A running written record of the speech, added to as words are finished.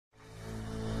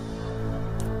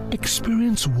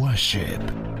Experience worship,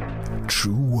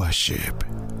 true worship.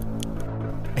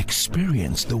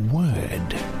 Experience the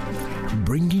Word,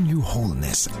 bringing you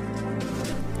wholeness.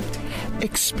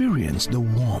 Experience the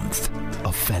warmth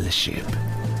of fellowship.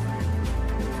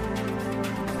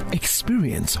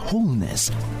 Experience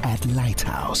wholeness at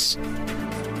Lighthouse.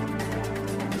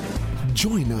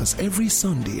 Join us every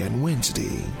Sunday and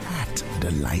Wednesday at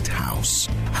the Lighthouse,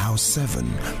 House 7,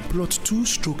 Plot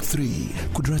 2/3,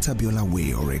 Kudrata Biola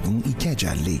Way, Oregon,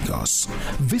 Ikeja, Lagos.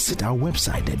 Visit our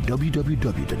website at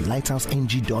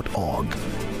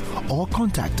www.lighthouseng.org or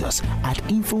contact us at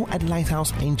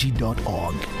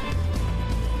info@lighthouseng.org.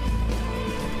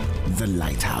 The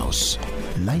Lighthouse,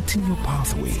 lighting your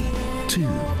pathway to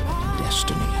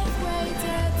destiny.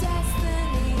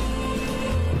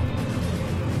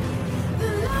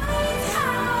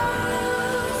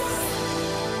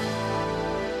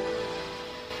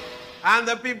 And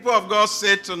the people of God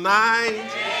say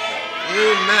tonight,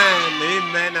 amen,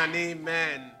 amen, and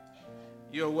amen.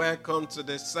 You're welcome to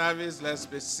the service. Let's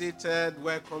be seated.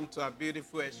 Welcome to our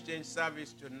beautiful exchange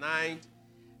service tonight.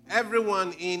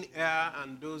 Everyone in here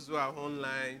and those who are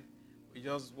online, we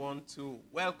just want to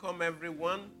welcome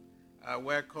everyone.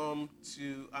 Welcome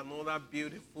to another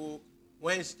beautiful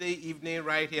Wednesday evening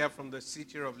right here from the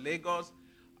city of Lagos.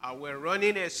 We're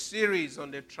running a series on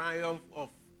the triumph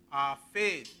of our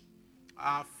faith.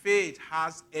 Our faith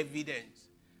has evidence.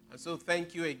 And so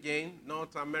thank you again.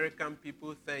 North American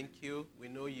people, thank you. We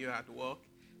know you're at work,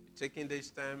 taking this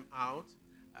time out.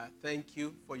 Thank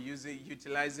you for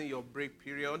utilizing your break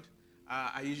period.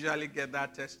 I usually get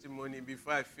that testimony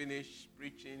before I finish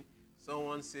preaching.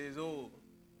 Someone says, "Oh,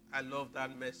 I love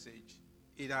that message.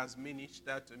 It has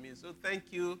ministered to me." So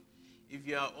thank you. If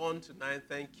you are on tonight,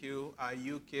 thank you. Our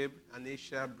UK and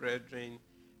Asia brethren,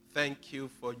 thank you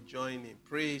for joining.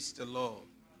 Praise the Lord.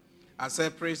 I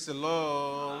said, praise the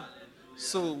Lord.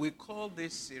 So we call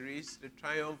this series The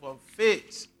Triumph of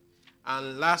Faith.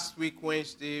 And last week,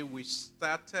 Wednesday, we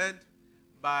started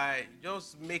by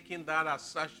just making that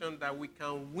assertion that we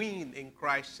can win in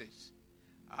crisis.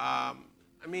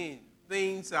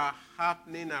 Things are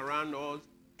happening around us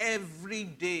every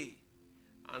day.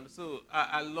 And so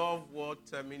I love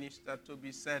what Minister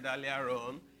Toby said earlier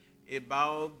on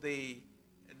about the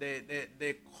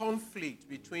conflict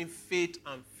between faith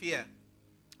and fear.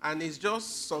 And it's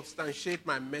just substantiate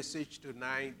my message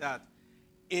tonight that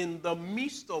in the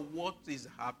midst of what is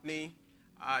happening,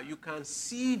 you can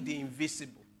see the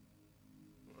invisible.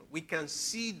 We can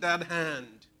see that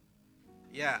hand.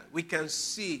 Yeah, we can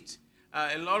see it.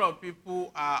 A lot of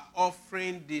people are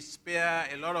offering despair.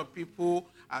 A lot of people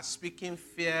are speaking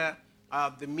fear.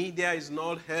 The media is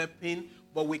not helping,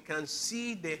 but we can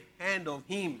see the hand of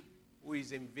Him who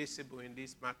is invisible in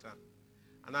this matter.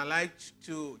 And I like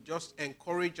to just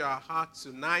encourage our hearts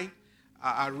tonight.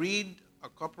 I read a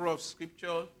couple of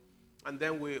scriptures, and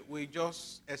then we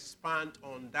just expand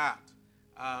on that.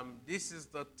 This is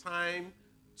the time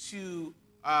to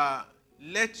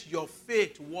let your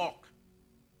faith walk.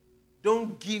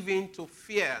 Don't give in to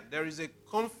fear. There is a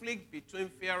conflict between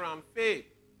fear and faith.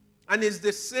 And it's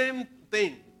the same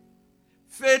thing.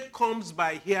 Faith comes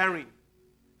by hearing.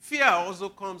 Fear also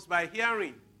comes by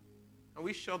hearing. And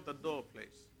we shut the door,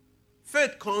 please.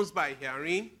 Faith comes by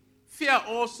hearing. Fear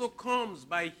also comes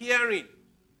by hearing.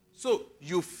 So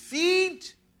you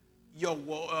feed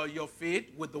your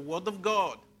faith with the Word of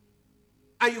God.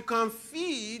 And you can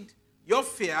feed your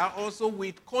fear also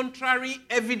with contrary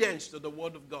evidence to the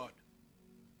Word of God.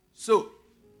 So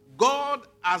God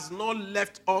has not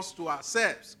left us to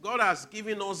ourselves. God has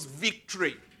given us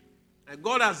victory. And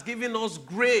God has given us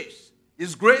grace.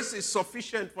 His grace is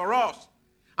sufficient for us.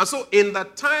 And so in the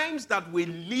times that we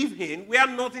live in, where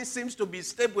nothing seems to be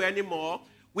stable anymore,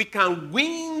 we can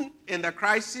win in the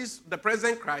crisis, the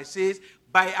present crisis,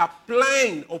 by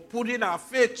applying or putting our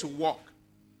faith to work.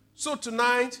 So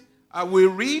tonight, I will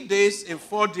read this in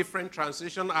 4 different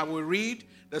translations. I will read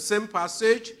the same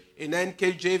passage in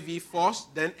NKJV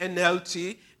first, then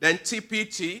NLT, then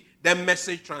TPT, then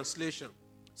Message translation.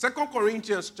 2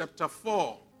 Corinthians chapter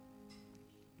 4,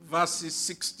 verses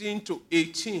 16 to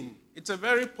 18. It's a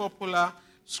very popular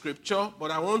scripture,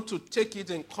 but I want to take it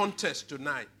in context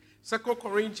tonight. 2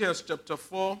 Corinthians chapter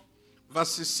 4,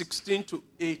 verses 16 to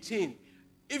 18.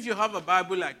 If you have a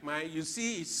Bible like mine, you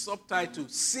see it's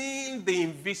subtitled, Seeing the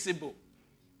Invisible.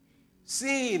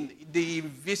 Seeing the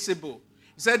Invisible.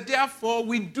 He said, therefore,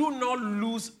 we do not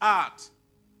lose heart.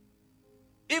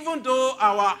 Even though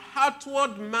our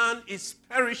outward man is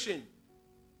perishing,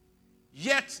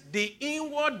 yet the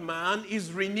inward man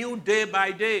is renewed day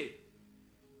by day.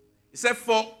 He said,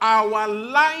 for our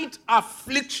light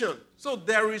affliction. So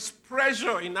there is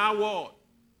pressure in our world.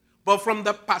 But from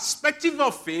the perspective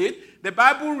of faith, the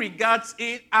Bible regards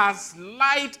it as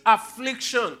light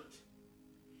affliction.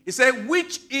 It said,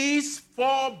 which is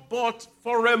but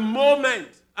for a moment.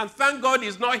 And thank God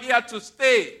it's not here to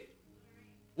stay.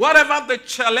 Whatever the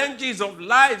challenges of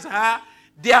life are,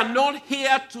 they are not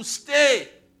here to stay.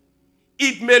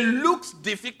 It may look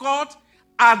difficult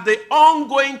at the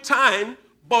ongoing time,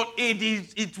 but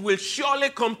it will surely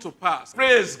come to pass.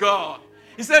 Praise God.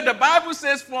 He said, the Bible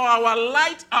says, for our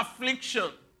light affliction,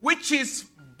 which is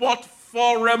but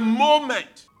for a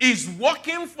moment, is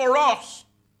working for us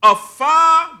a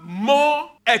far more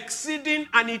exceeding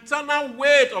an eternal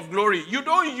weight of glory. You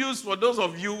don't use, for those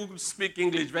of you who speak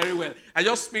English very well, I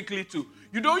just speak little.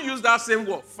 You don't use that same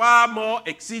word, far more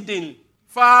exceeding.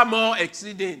 Far more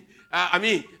exceeding.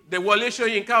 The Wole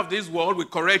Soyinka of this world will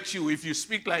correct you if you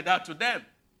speak like that to them.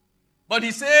 But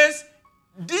he says,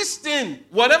 this thing,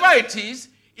 whatever it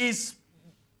is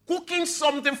cooking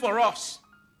something for us.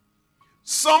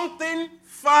 Something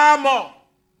far more.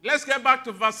 Let's get back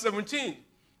to verse 17.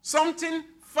 Something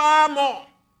far more.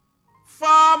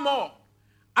 Far more.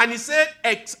 And he said,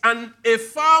 and a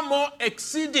far more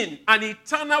exceeding an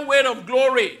eternal weight of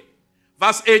glory.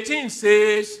 Verse 18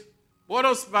 says, what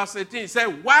does verse 18 say?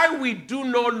 Why we do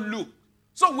not look.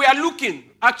 So we are looking,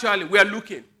 actually, we are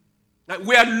looking.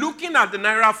 We are looking at the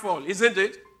Naira fall, isn't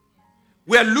it?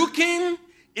 We are looking,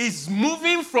 is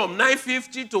moving from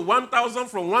 950 to 1,000,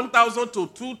 from 1,000 to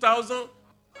 2,000.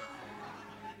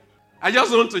 I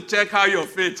just want to check how your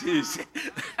faith is.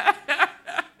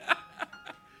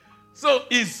 So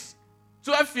it's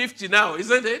 1250 now,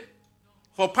 isn't it?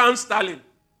 For pound sterling.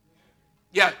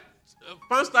 Yeah,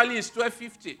 pound sterling is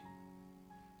 1250.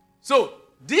 So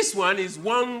this one is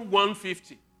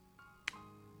 150.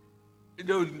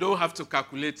 You don't have to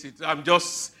calculate it. I'm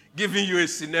just giving you a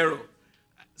scenario.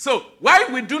 So why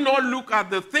we do not look at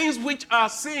the things which are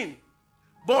seen,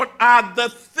 but at the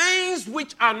things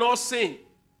which are not seen.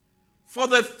 For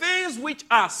the things which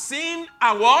are seen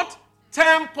are what?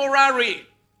 Temporary.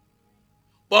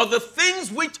 But the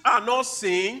things which are not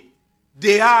seen,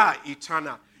 they are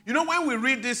eternal. You know, when we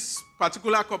read this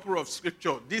particular couple of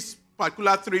scripture, these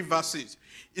particular 3 verses,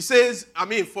 it says,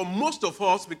 for most of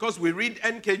us, because we read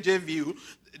NKJV,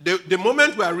 the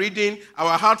moment we are reading,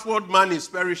 our outward man is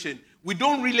perishing. We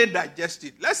don't really digest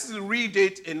it. Let's read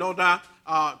it in other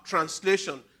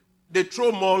translation. They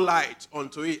throw more light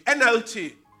onto it.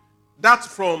 NLT, that's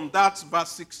from that verse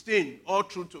 16 all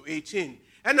through to 18.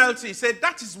 NLT said,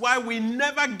 that is why we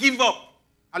never give up.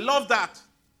 I love that.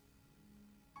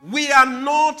 We are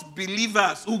not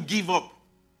believers who give up.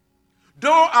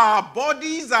 Though our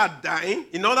bodies are dying,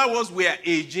 in other words, we are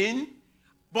aging,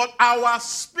 but our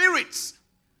spirits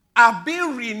are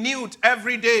being renewed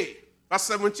every day. Verse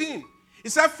 17. He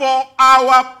said, for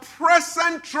our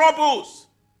present troubles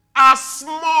are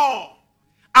small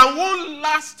and won't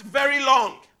last very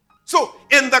long. So,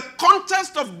 in the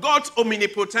context of God's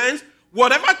omnipotence,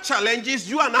 whatever challenges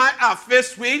you and I are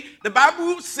faced with, the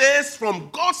Bible says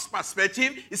from God's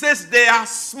perspective, it says they are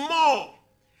small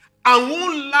and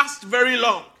won't last very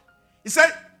long. He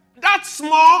said, that's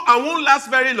small and won't last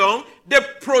very long. They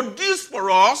produce for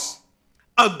us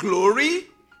a glory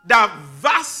that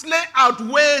vastly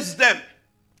outweighs them.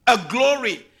 A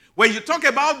glory. When you talk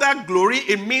about that glory,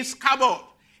 it means kabod.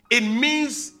 It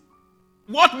means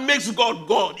what makes God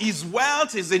God. His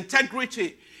wealth, his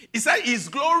integrity. He said his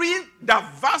glory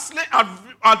that vastly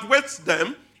outweighs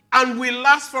them and will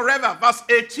last forever. Verse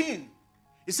 18.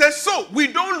 He says, so we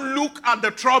don't look at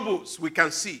the troubles we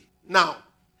can see now.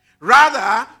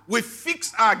 Rather, we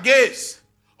fix our gaze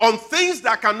on things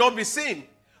that cannot be seen.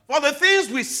 For the things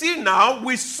we see now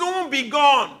will soon be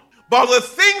gone. But the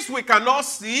things we cannot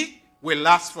see will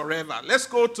last forever. Let's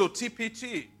go to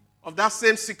TPT of that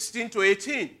same 16 to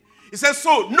 18. It says,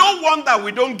 so no wonder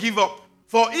we don't give up.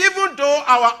 For even though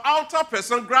our outer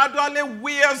person gradually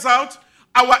wears out,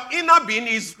 our inner being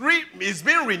is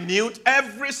being renewed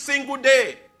every single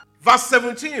day. Verse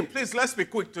 17, please, let's be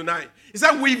quick tonight. It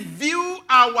said, we view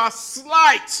our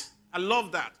slight, I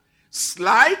love that,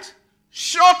 slight,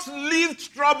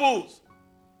 short-lived troubles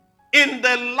in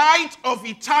the light of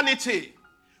eternity.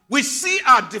 We see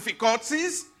our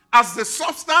difficulties as the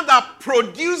substance that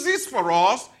produces for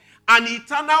us an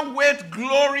eternal weight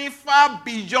glory far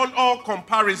beyond all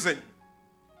comparison.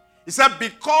 He said,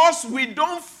 because we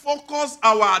don't focus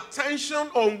our attention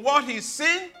on what is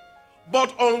seen,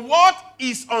 but on what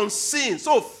is unseen.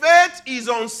 So faith is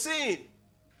unseen.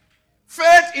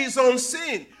 Faith is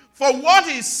unseen. For what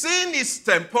is seen is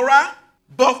temporal,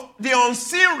 but the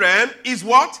unseen realm is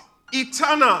what?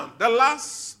 Eternal. The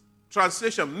last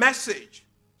translation, Message.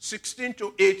 16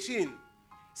 to 18.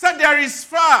 Said there is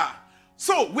fire.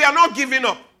 So we are not giving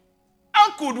up.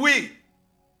 How could we?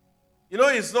 You know,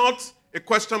 it's not a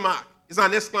question mark. It's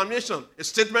an exclamation, a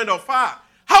statement of fire.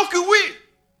 How could we?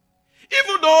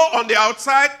 Even though on the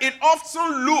outside it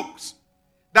often looks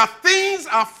that things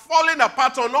are falling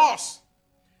apart on us,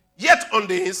 yet on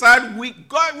the inside,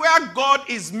 where God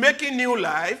is making new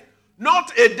life,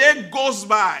 not a day goes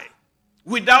by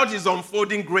without his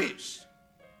unfolding grace.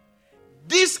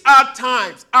 These are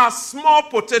times are small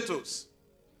potatoes.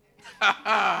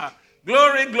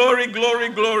 Glory, glory, glory,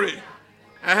 glory.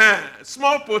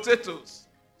 Small potatoes.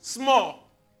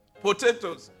 Small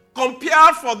potatoes.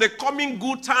 Compared for the coming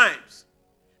good times.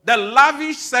 The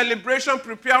lavish celebration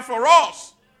prepared for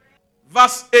us.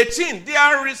 Verse 18.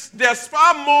 There's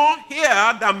far more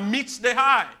here than meets the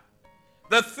eye.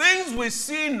 The things we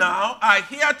see now are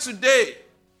here today,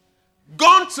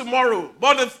 gone tomorrow.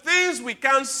 But the things we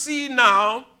can't see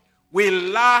now will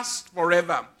last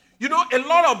forever. You know, a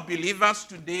lot of believers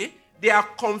today, they are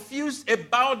confused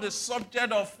about the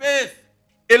subject of faith.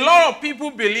 A lot of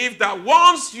people believe that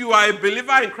once you are a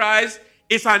believer in Christ,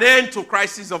 it's an end to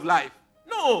crisis of life.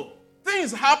 No,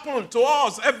 things happen to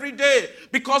us every day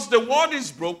because the world is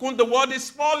broken, the world is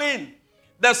falling.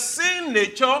 The sin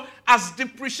nature has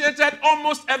depreciated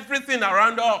almost everything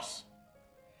around us.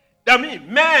 I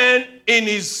mean, man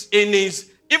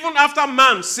even after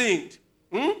man sinned,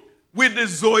 with the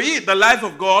Zoe, the life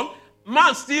of God,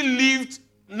 man still lived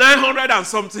 900 and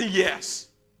something years.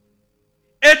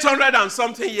 800 and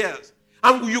something years.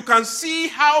 And you can see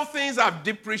how things have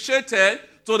depreciated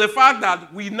to the fact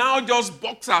that we now just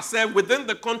box ourselves within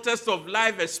the context of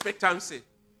life expectancy.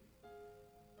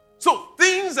 So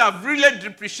things have really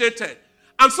depreciated.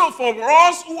 And so for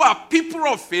us who are people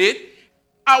of faith,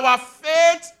 our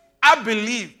faith, I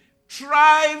believe,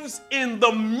 thrives in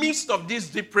the midst of this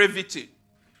depravity.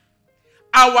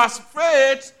 Our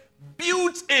faith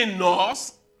builds in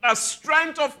us a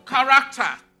strength of character.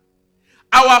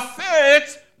 Our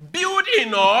faith builds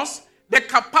in us the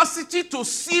capacity to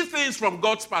see things from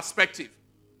God's perspective.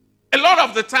 A lot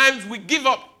of the times we give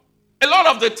up. A lot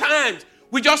of the times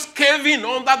we just cave in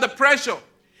under the pressure.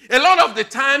 A lot of the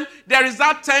time there is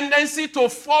that tendency to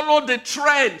follow the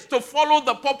trend, to follow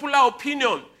the popular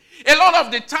opinion. A lot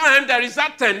of the time there is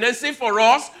that tendency for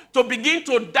us to begin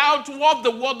to doubt what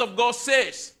the Word of God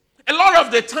says. A lot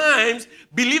of the times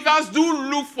believers do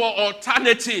look for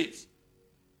alternatives.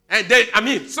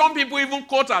 And some people even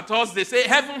quote at us, they say,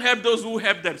 heaven help those who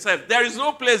help themselves. There is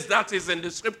no place that is in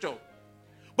the scripture.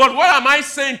 But what am I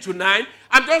saying tonight?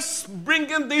 I'm just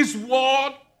bringing this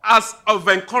word as of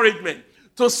encouragement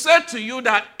to say to you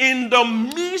that in the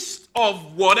midst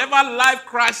of whatever life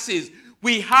crisis,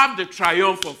 we have the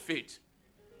triumph of faith.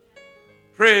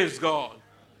 Praise God.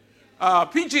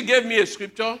 PG gave me a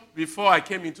scripture before I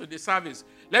came into the service.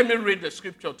 Let me read the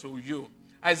scripture to you.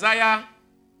 Isaiah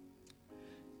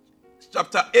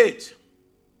chapter 8.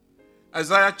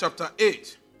 Isaiah chapter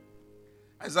 8.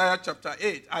 Isaiah chapter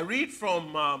 8. I read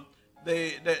from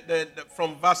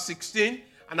from verse 16,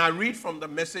 and I read from the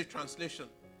Message translation.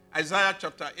 Isaiah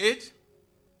chapter 8,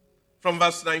 from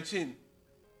verse 19.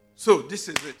 So this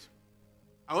is it.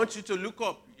 I want you to look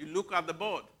up. You look at the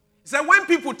board. It said, when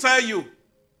people tell you,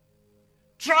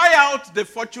 try out the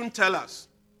fortune tellers,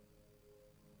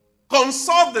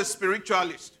 consult the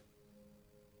spiritualist.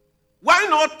 Why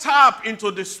not tap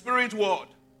into the spirit world?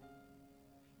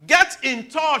 Get in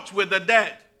touch with the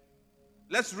dead.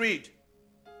 Let's read.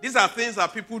 These are things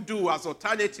that people do as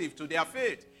alternative to their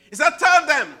faith. He said, tell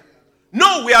them,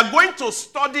 no, we are going to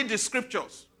study the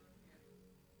scriptures.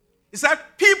 He said,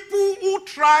 people who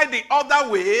try the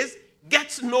other ways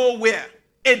get nowhere.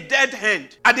 A dead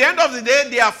end. At the end of the day,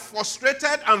 they are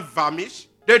frustrated and vanish.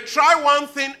 They try one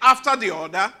thing after the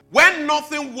other. When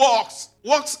nothing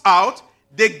works out,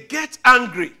 they get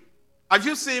angry. Have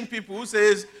you seen people who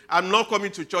says, I'm not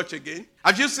coming to church again?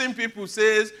 Have you seen people who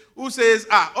says,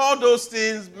 all those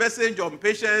things, message on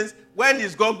patience, when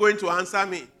is God going to answer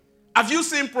me? Have you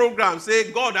seen programs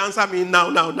say, God answer me now?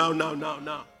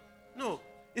 No.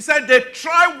 He said they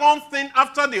try one thing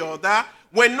after the other.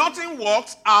 When nothing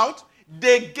works out,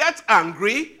 they get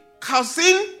angry,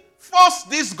 cursing first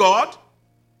this God,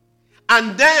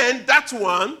 and then that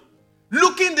one,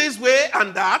 looking this way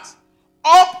and that,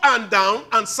 up and down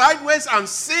and sideways and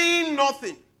seeing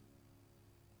nothing.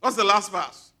 What's the last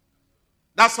verse?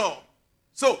 That's all.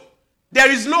 So, there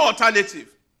is no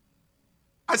alternative.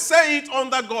 I say it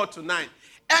under God tonight.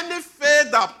 Any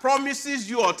faith that promises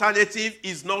you alternative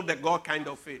is not the God kind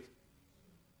of faith.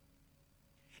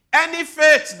 Any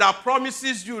faith that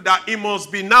promises you that it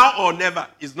must be now or never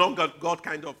is not God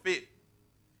kind of faith.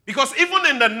 Because even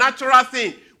in the natural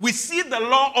thing, we see the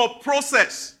law of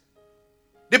process,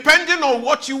 depending on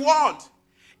what you want.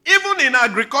 Even in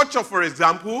agriculture, for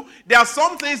example, there are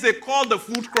some things they call the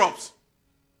food crops.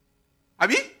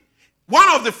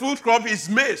 One of the food crops is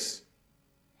maize.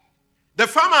 The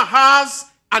farmer has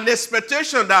an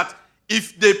expectation that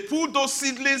if they put those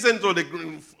seedlings into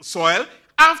the soil,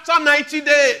 after 90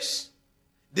 days,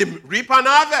 they reap and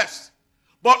harvest.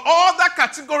 But other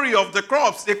category of the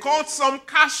crops, they call some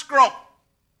cash crop.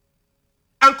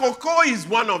 And cocoa is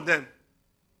one of them.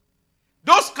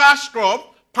 Those cash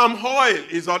crops, palm oil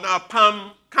is on a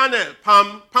palm kernel,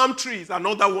 palm tree is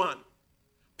another one.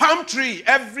 Palm tree,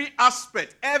 every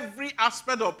aspect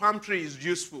of palm tree is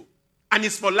useful. And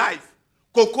it's for life.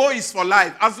 Cocoa is for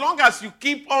life. As long as you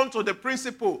keep on to the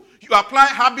principle, you apply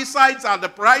herbicides at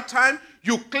the right time,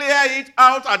 you clear it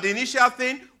out at the initial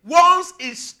thing. Once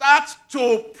it starts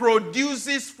to produce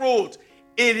its fruit,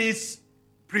 it is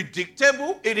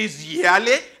predictable, it is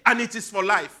yearly, and it is for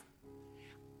life.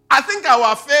 I think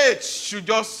our faith should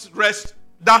just rest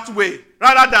that way,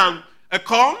 rather than a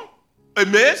corn, a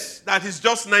maize that is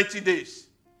just 90 days.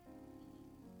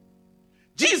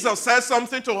 Jesus says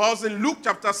something to us in Luke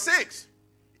chapter 6.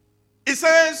 He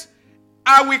says,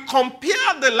 I will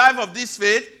compare the life of this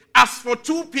faith as for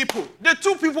two people. The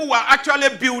two people were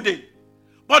actually building.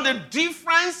 But the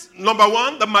difference, number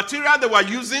one, the material they were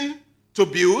using to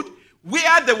build,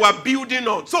 where they were building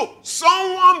on. So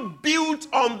someone built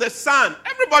on the sand.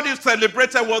 Everybody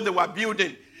celebrated what they were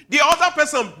building. The other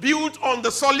person built on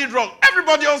the solid rock.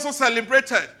 Everybody also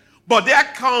celebrated. But there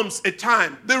comes a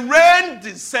time. The rain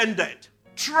descended.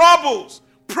 Troubles,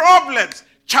 problems,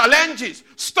 challenges,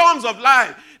 storms of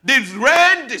life. The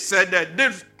rain descended.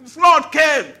 The flood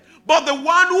came. But the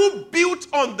one who built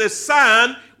on the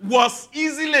sand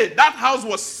that house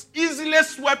was easily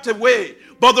swept away.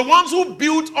 But the ones who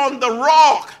built on the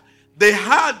rock, the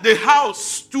house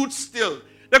stood still.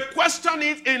 The question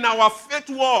is, in our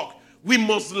faith walk, we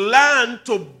must learn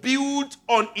to build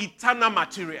on eternal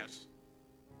materials.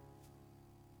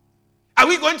 Are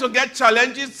we going to get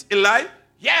challenges in life?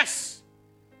 Yes.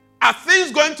 Are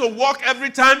things going to work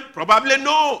every time? Probably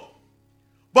no.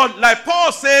 But like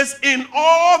Paul says, in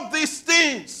all these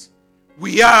things,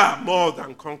 we are more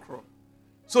than conquerors.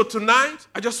 So tonight,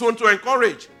 I just want to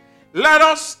encourage, let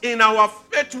us in our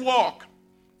faith walk.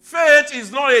 Faith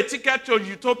is not a ticket to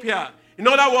utopia. In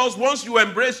other words, once you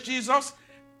embrace Jesus,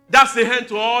 that's the end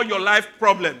to all your life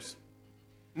problems.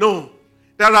 No.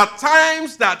 There are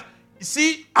times that, you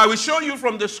see, I will show you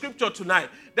from the scripture tonight.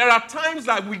 There are times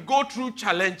that we go through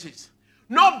challenges.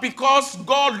 Not because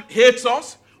God hates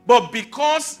us, but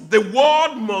because the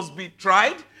word must be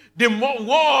tried. The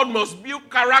word must build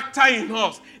character in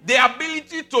us. The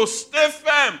ability to stay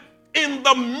firm in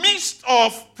the midst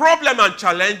of problem and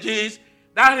challenges.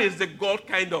 That is the God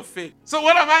kind of faith. So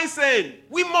what am I saying?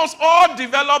 We must all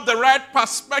develop the right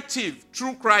perspective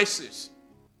through crisis.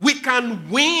 We can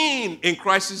win in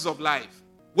crisis of life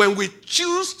when we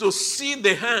choose to see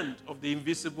the hand of the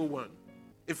invisible one.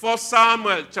 In 1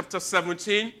 Samuel chapter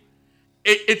 17,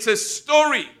 it's a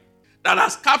story that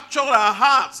has captured our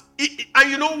hearts. And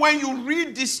you know, when you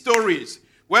read these stories,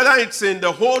 whether it's in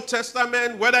the Old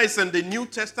Testament, whether it's in the New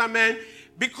Testament,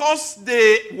 because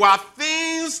they were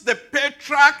things the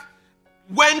patriarch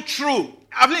went through,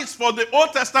 at least for the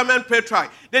Old Testament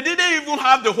patriarch, they didn't even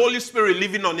have the Holy Spirit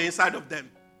living on the inside of them.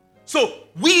 So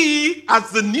we,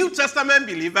 as the New Testament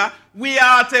believer, we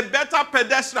are at a better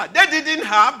pedestal. They didn't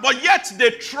have, but yet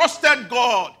they trusted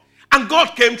God, and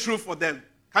God came through for them.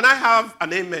 Can I have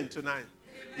an amen tonight?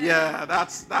 Yeah,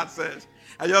 that's it.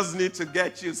 I just need to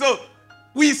get you. So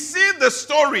we see the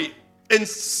story in 1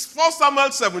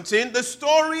 Samuel 17, the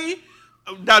story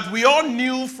that we all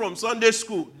knew from Sunday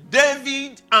school,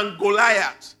 David and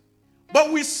Goliath.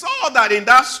 But we saw that in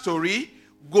that story,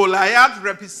 Goliath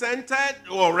represents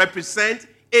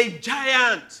a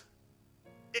giant.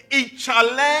 It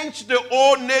challenged the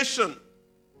whole nation.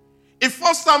 In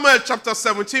 1 Samuel chapter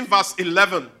 17, verse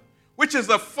 11, which is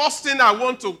the first thing I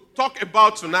want to talk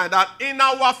about tonight, that in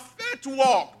our faith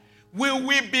walk, will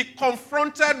we be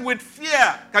confronted with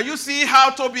fear? Can you see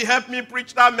how Toby helped me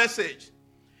preach that message?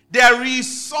 There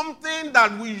is something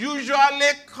that will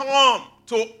usually come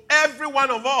to every one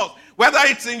of us, whether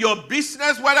it's in your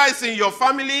business, whether it's in your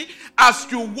family. As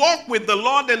you walk with the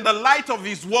Lord in the light of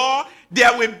his word,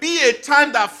 there will be a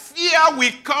time that fear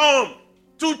will come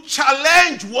to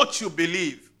challenge what you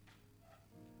believe.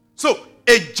 So,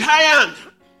 a giant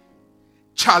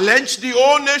challenged the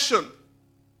whole nation.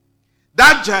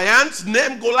 That giant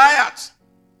named Goliath.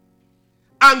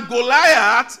 And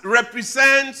Goliath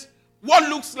represents what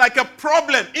looks like a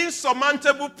problem,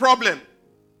 insurmountable problem.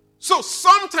 So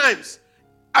sometimes,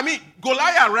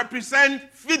 Goliath represents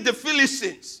the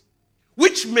Philistines,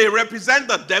 which may represent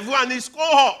the devil and his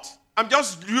cohort. I'm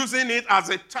just using it as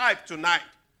a type tonight.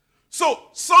 So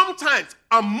sometimes,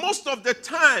 and most of the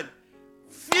time,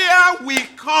 fear will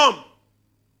come.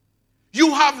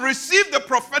 You have received the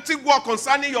prophetic word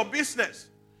concerning your business.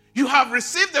 You have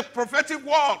received the prophetic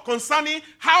word concerning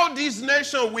how this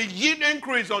nation will yield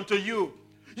increase unto you.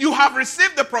 You have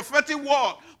received the prophetic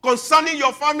word concerning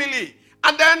your family.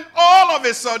 And then all of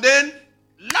a sudden,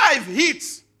 life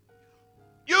hits.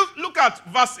 You look at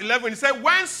verse 11. It said,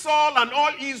 when Saul and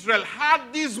all Israel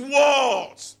had these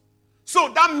words.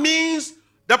 So that means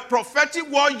the prophetic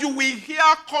word, you will hear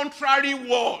contrary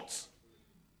words.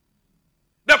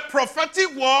 The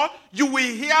prophetic word, you will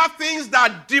hear things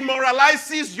that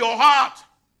demoralizes your heart.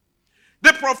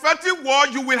 The prophetic word,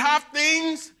 you will have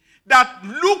things that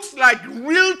looks like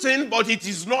real thing, but it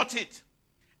is not it.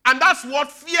 And that's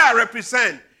what fear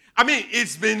represents.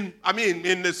 It's been,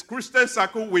 in this Christian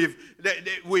circle, we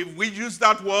use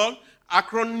that word,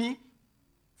 acronym,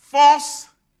 false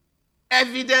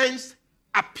evidence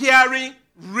appearing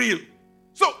real.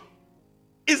 So,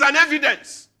 it's an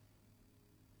evidence.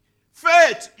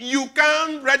 Faith, you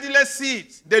can't readily see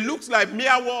it. They look like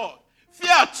mere word.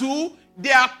 Fear too,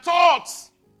 they are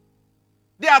thoughts.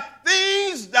 They are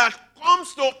things that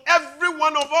comes to every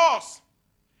one of us.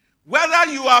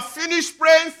 Whether you are finished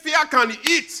praying, fear can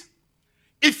eat.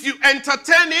 If you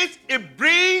entertain it, it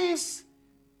brings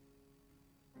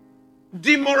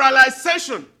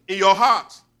demoralization in your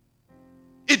heart.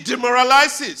 It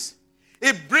demoralizes.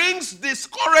 It brings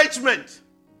discouragement.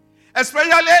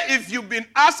 Especially if you've been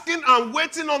asking and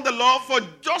waiting on the Lord for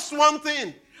just one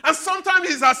thing. And sometimes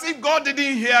it's as if God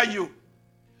didn't hear you.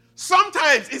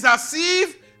 Sometimes it's as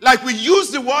if, like we use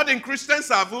the word in Christian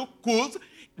circles,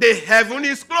 the heaven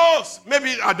is closed.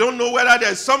 Maybe, I don't know whether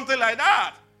there's something like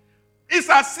that. It's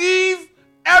as if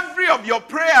every of your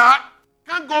prayer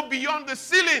can't go beyond the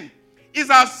ceiling. It's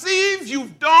as if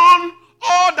you've done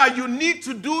all that you need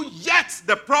to do, yet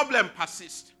the problem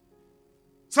persists.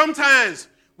 Sometimes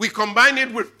we combine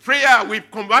it with prayer, we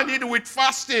combine it with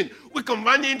fasting, we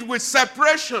combine it with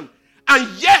separation, and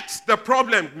yet the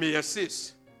problem may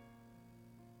persist.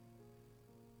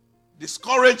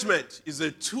 Discouragement is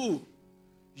a tool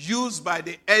used by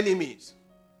the enemies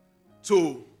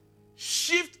to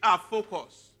shift our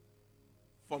focus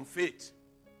from faith.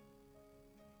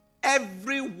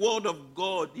 Every word of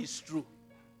God is true.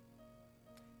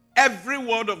 Every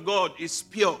word of God is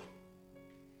pure.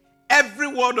 Every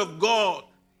word of God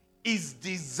is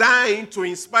designed to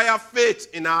inspire faith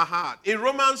in our heart. In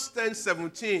Romans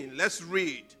 10:17, let's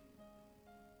read.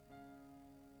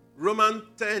 Romans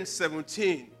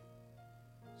 10:17.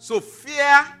 So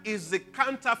fear is the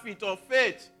counterfeit of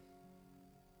faith.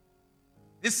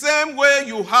 The same way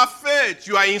you have faith,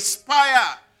 you are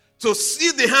inspired to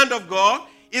see the hand of God,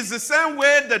 is the same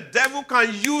way the devil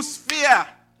can use fear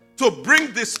to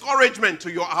bring discouragement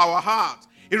to our heart.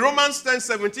 In Romans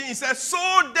 10:17, he says,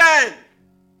 so then,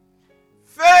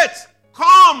 faith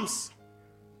comes.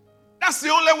 That's the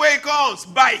only way it comes.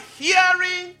 By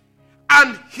hearing,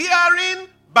 and hearing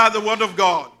by the word of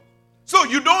God. So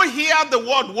you don't hear the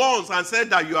word once and say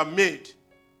that you are made.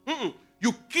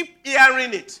 You keep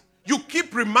hearing it. You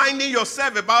keep reminding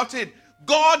yourself about it.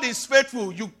 God is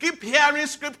faithful. You keep hearing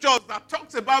scriptures that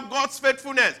talks about God's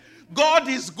faithfulness. God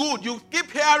is good. You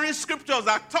keep hearing scriptures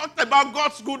that talk about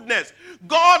God's goodness.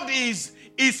 God is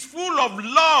full of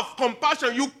love,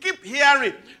 compassion. You keep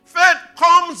hearing. Faith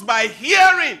comes by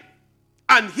hearing,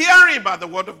 and hearing by the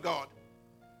word of God.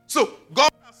 So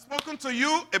God has spoken to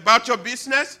you about your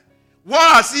business.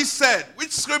 What has he said?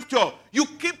 Which scripture? You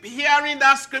keep hearing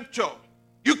that scripture.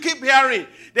 You keep hearing.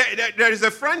 There is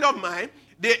a friend of mine.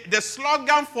 The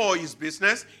slogan for his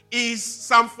business is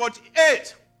Psalm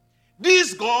 48.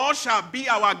 This God shall be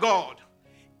our God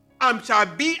and shall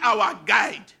be our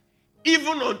guide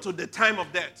even unto the time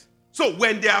of death. So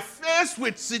when they are faced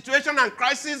with situation and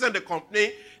crisis in the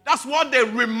company, that's what they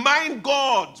remind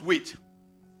God with.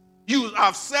 You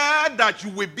have said that you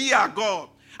will be our God.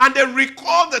 And they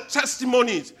recall the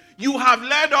testimonies. You have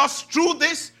led us through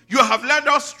this. You have led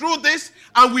us through this.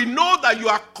 And we know that you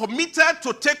are committed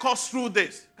to take us through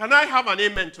this. Can I have an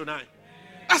amen tonight?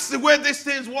 That's the way these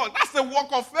things work. That's the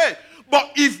work of faith.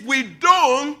 But if we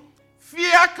don't,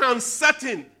 fear can set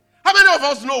in. How many of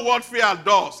us know what fear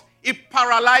does? It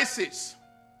paralyzes.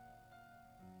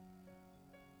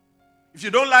 If you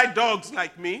don't like dogs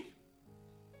like me,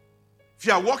 if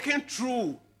you are walking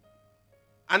through,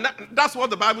 and that's what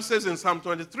the Bible says in Psalm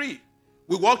 23.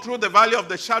 We walk through the valley of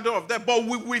the shadow of death, but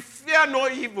we fear no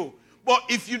evil. But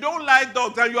if you don't like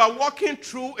dogs and you are walking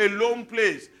through a lone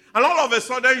place, and all of a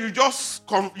sudden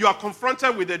you are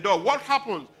confronted with a dog, what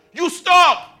happens? You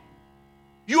stop.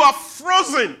 You are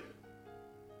frozen.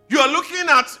 You are looking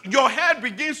at, your head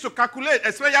begins to calculate,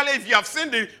 especially if you have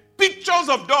seen the pictures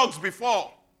of dogs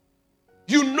before.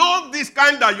 You know this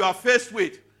kind that you are faced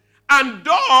with. And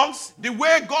dogs, the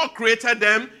way God created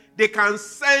them, they can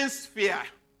sense fear.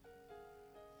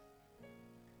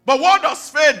 But what does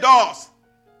faith do?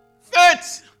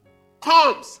 Faith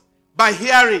comes by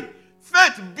hearing.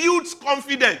 Faith builds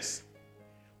confidence.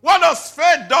 What does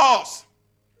faith do?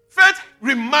 Faith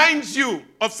reminds you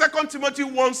of 2 Timothy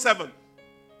 1:7.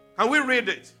 Can we read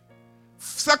it?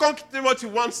 2 Timothy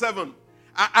 1:7.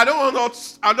 I don't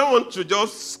want to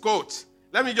just quote.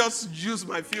 Let me just use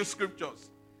my few scriptures.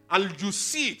 And you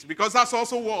see it, because that's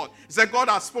also what. It said, God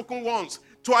has spoken once,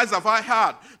 twice have I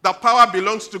heard. The power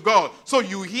belongs to God. So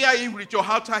you hear it with your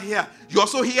outer ear. You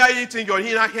also hear it in your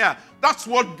inner ear. That's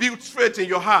what builds faith in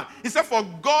your heart. He said, for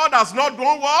God has not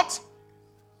done what?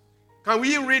 Can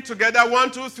we read together?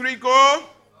 1, 2, 3, go.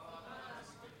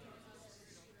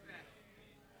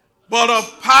 But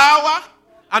of power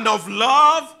and of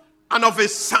love and of a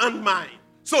sound mind.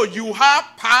 So you have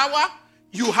power,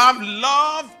 you have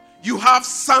love, you have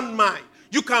sound mind.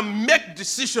 You can make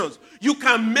decisions. You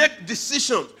can make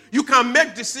decisions. You can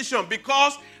make decisions,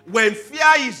 because when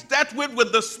fear is dealt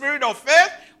with the spirit of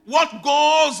faith, what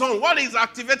goes on, what is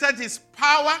activated is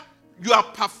power. You are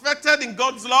perfected in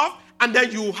God's love, and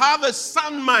then you have a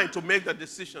sound mind to make the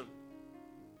decision.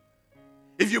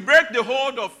 If you break the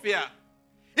hold of fear,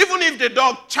 even if the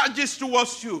dog charges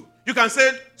towards you, you can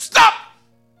say, stop!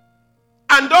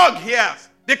 And dog hears.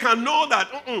 They can know that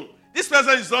this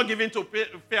person is not given to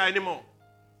fear anymore.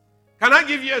 Can I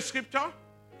give you a scripture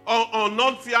on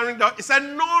not fearing dog? It said,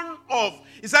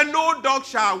 no dog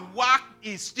shall wag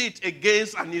his teeth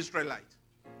against an Israelite.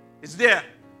 It's there.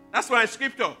 That's my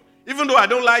scripture. Even though I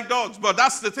don't like dogs, but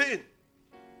that's the thing.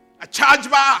 I charge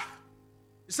back.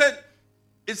 It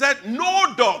said,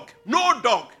 no dog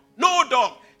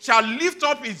shall lift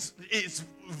up his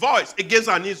voice against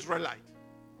an Israelite.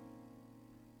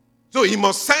 So he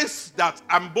must sense that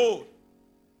I'm bold.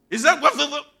 He said,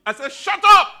 I said, shut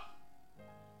up.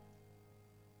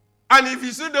 And if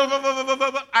you see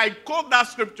I quote that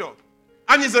scripture.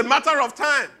 And it's a matter of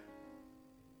time.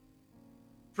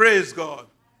 Praise God.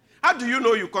 How do you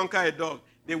know you conquer a dog?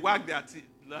 They wag their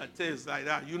tails like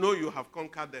that. You know you have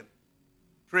conquered them.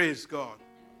 Praise God.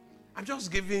 I'm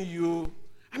just giving you,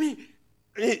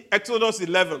 Exodus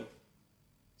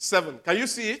 11:7. Can you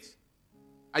see it?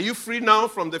 Are you free now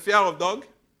from the fear of dog?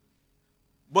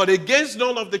 But against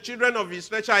none of the children of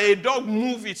Israel shall a dog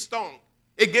move its tongue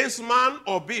against man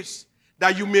or beast,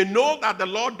 that you may know that the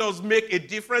Lord does make a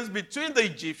difference between the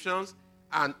Egyptians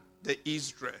and the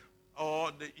Israel.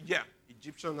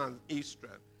 Egyptians and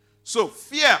Israel. So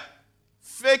fear,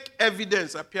 fake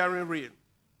evidence appearing real.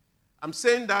 I'm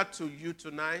saying that to you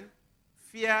tonight.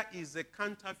 Fear is a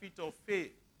counterfeit of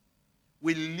faith.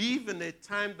 We live in a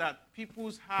time that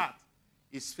people's heart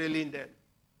is failing them.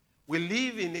 We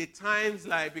live in a times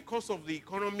like, because of the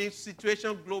economic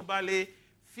situation globally,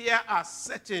 fear has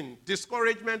set in.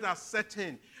 Discouragement has set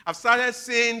in. I've started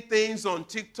saying things on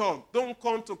TikTok. Don't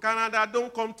come to Canada.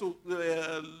 Don't come to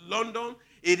London.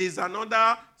 It is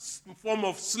another form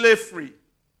of slavery.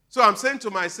 So I'm saying to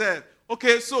myself,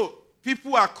 okay, so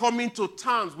people are coming to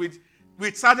terms with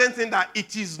certain things that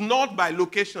it is not by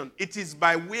location. It is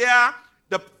by where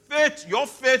your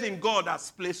faith in God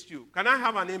has placed you. Can I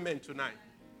have an amen tonight?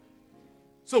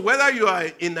 So whether you are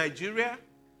in Nigeria,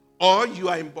 or you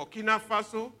are in Burkina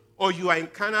Faso, or you are in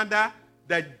Canada,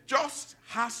 that just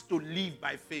has to live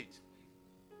by faith.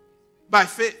 By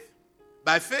faith.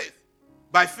 By faith.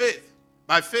 By faith.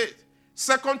 By faith.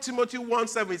 2 Timothy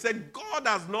 1:7, he said, God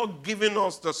has not given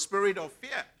us the spirit of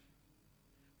fear.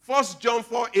 1 John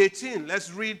 4:18,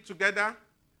 let's read together.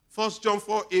 1 John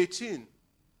 4:18.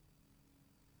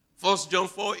 1 John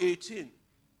 4:18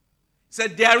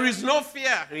 said, there is no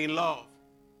fear in love,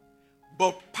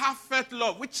 but perfect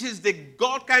love, which is the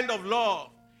God kind of love.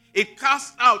 It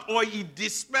casts out, or it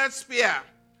dispels fear,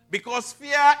 because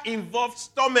fear involves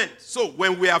torment. So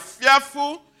when we are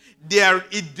fearful,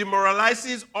 it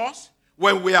demoralizes us.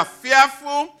 When we are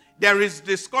fearful, there is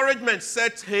discouragement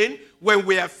set in. When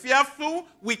we are fearful,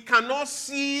 we cannot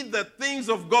see the things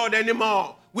of God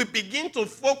anymore. We begin to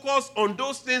focus on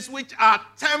those things which are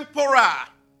temporal.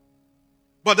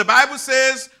 But the Bible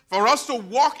says, for us to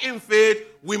walk in faith,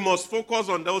 we must focus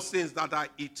on those things that are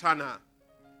eternal.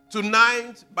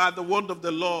 Tonight, by the word of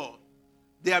the Lord,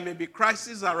 there may be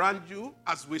crises around you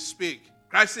as we speak.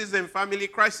 Crisis in family,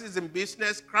 crisis in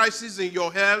business, crisis in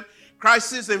your health,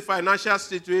 crisis in financial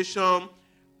situation,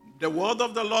 the word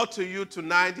of the Lord to you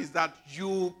tonight is that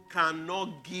you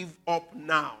cannot give up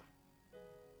now.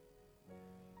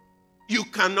 You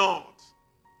cannot.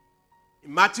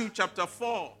 In Matthew chapter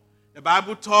 4, the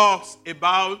Bible talks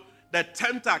about the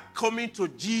tempter coming to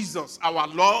Jesus, our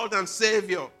Lord and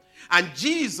Savior. And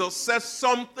Jesus says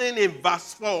something in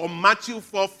verse 4, on Matthew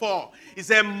 4:4. He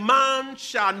said, man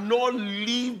shall not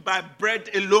live by bread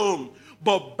alone,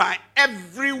 but by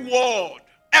every word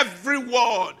that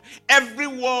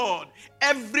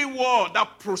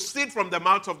proceeds from the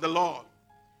mouth of the Lord.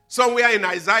 Somewhere in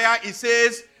Isaiah, it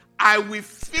says, I will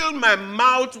fill my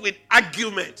mouth with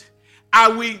argument. I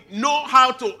will know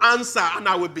how to answer, and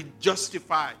I will be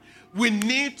justified. We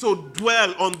need to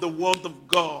dwell on the word of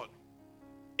God.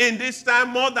 In this time,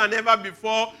 more than ever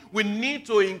before, we need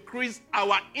to increase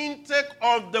our intake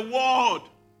of the word.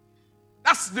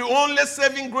 That's the only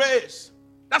saving grace.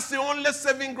 That's the only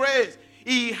saving grace.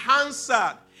 He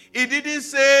answered. He didn't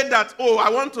say that, oh, I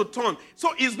want to turn.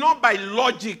 So it's not by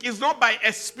logic. It's not by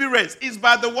experience. It's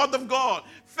by the word of God.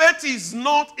 Faith is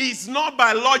not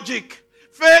by logic.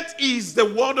 Faith is the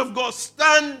word of God,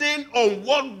 standing on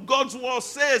what God's word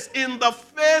says in the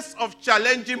face of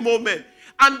challenging moment.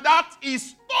 And that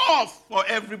is tough for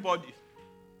everybody.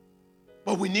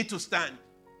 But we need to stand.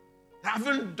 I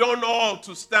haven't done all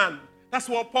to stand. That's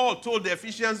what Paul told the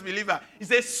Ephesians believer. He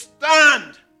said,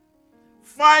 stand.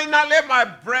 Finally, my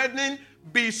brethren,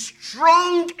 be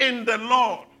strong in the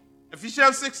Lord.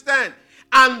 Ephesians 6:10.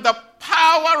 And the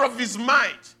power of his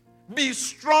might. Be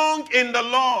strong in the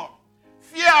Lord.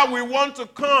 Fear will want to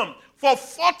come for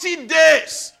 40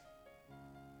 days.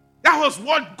 That was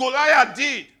what Goliath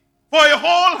did for a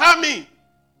whole army.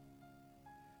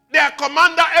 Their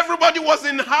commander, everybody was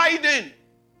in hiding.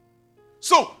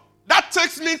 So that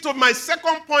takes me to my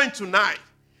second point tonight.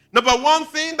 Number one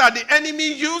thing that the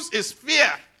enemy uses is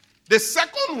fear. The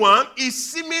second one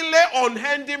is seemingly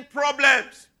unending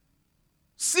problems.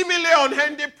 Seemingly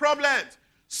unending problems.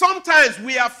 Sometimes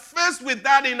we are faced with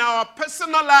that in our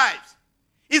personal lives.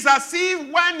 It's as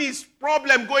if when is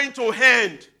problem going to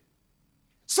end?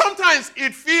 Sometimes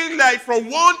it feels like from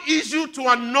one issue to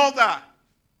another.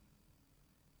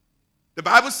 The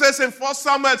Bible says in 1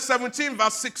 Samuel 17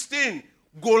 verse 16,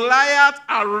 Goliath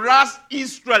harassed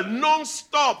Israel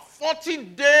non-stop 40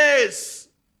 days.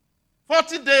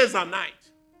 40 days a night.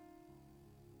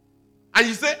 And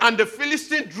he said, and the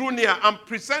Philistine drew near and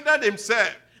presented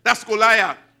himself. That's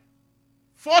Goliath.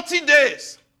 40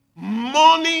 days,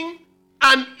 morning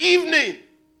and evening.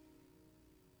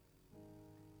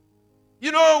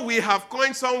 You know, we have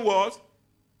coined some words.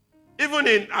 Even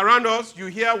around us, you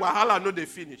hear Wahala, no, they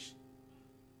finish.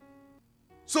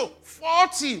 So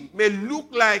 40 may look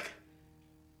like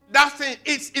that thing.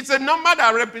 It's a number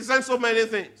that represents so many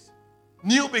things.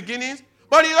 New beginnings,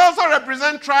 but it also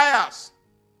represents trials.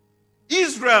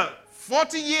 Israel,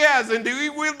 40 years in the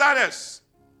wilderness.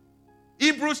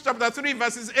 Hebrews chapter 3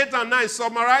 verses 8 and 9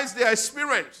 summarize their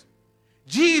experience.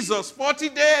 Jesus, 40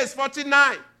 days,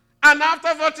 49. And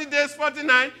after 40 days,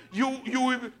 49, you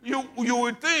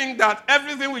will think that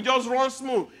everything will just run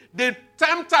smooth. The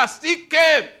tempter still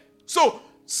came. So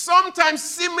sometimes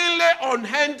seemingly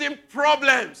unending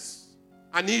problems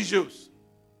and issues.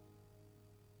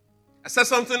 I said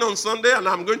something on Sunday and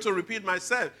I'm going to repeat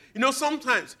myself. You know,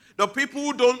 sometimes the people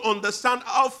who don't understand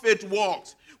how faith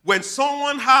works, when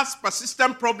someone has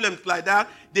persistent problems like that,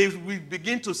 they will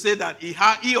begin to say that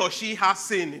he or she has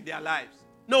sin in their lives.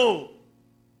 No.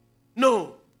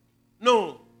 Even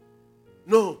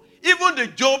the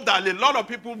Job that a lot of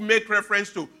people make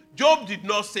reference to, Job did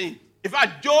not sin. In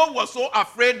fact, Job was so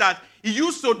afraid that he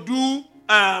used to do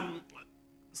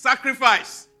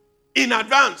sacrifice in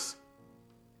advance.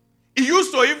 He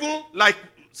used to even, like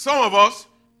some of us,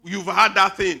 you've had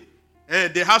that thing.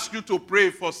 They ask you to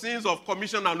pray for sins of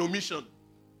commission and omission.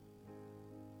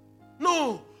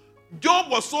 No. Job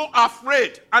was so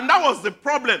afraid, and that was the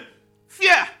problem.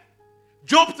 Fear.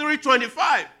 Job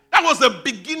 3:25. That was the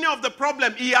beginning of the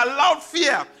problem. He allowed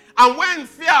fear. And when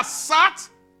fear sat,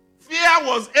 fear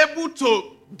was able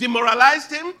to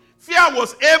demoralize him. Fear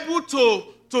was able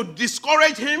to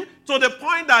discourage him to the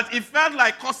point that he felt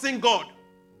like cursing God.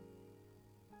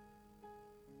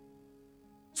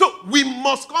 So we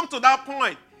must come to that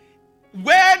point.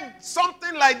 Where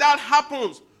something like that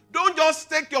happens, don't just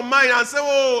take your mind and say,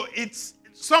 oh, it's,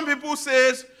 some people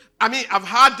say, I've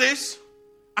had this.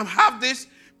 I've had this.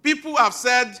 People have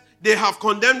said, they have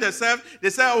condemned themselves.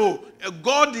 They say, oh,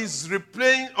 God is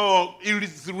repaying or He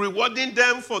is rewarding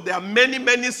them for their many,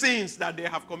 many sins that they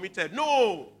have committed.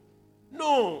 No.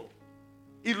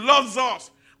 He loves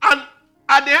us. And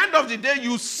at the end of the day,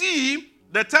 you see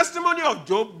the testimony of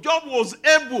Job, Job was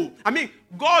able,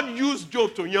 God used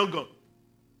Job to yangan.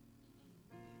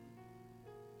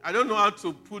 I don't know how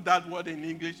to put that word in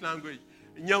English language.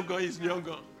 Yangan is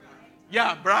yangan.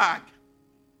 Yeah, brag.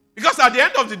 Because at the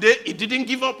end of the day, he didn't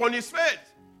give up on his faith.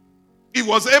 He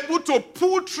was able to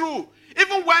pull through.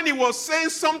 Even when he was saying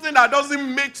something that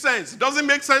doesn't make sense. Doesn't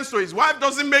make sense to his wife,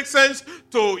 doesn't make sense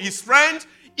to his friends.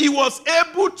 He was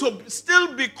able to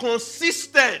still be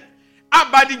consistent.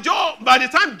 And by the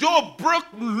time Job broke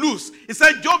loose, he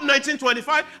said, Job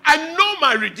 19:25, I know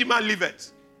my Redeemer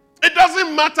liveth. It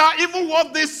doesn't matter even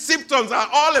what these symptoms are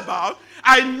all about.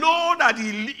 I know that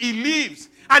he lives.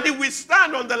 And he will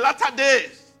stand on the latter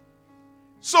days.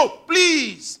 So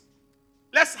please,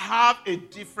 let's have a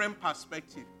different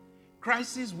perspective.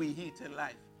 Crisis we hit in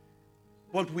life.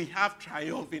 But we have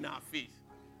triumph in our faith.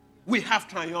 We have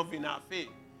triumph in our faith.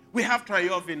 We have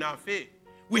triumph in our faith.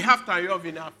 We have triumph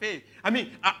in our faith.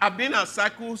 I've been at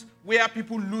cycles where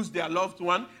people lose their loved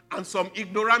one, and some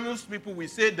ignoramus people will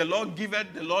say, the Lord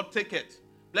giveth, the Lord taketh.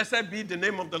 Blessed be the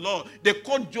name of the Lord. They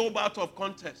quote Job out of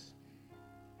context.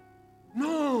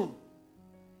 No.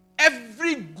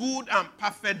 Every good and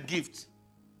perfect gift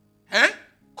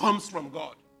comes from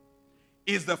God.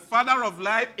 He is the Father of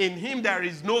life. In him there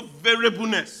is no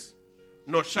variableness,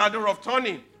 no shadow of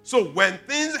turning. So when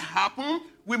things happen,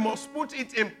 we must put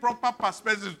it in proper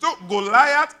perspective. So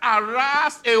Goliath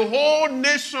harassed a whole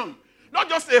nation. Not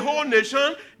just a whole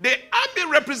nation. The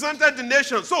army represented the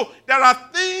nation. So there are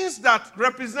things that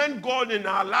represent God in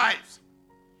our lives.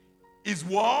 His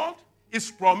word, his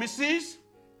promises,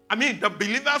 the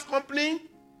believer's company.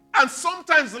 And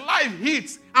sometimes life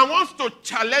hits and wants to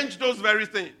challenge those very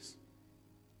things.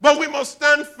 But we must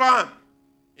stand firm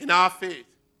in our faith.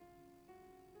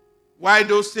 Why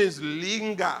those things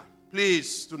linger,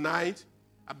 please, tonight,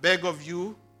 I beg of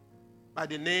you, by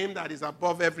the name that is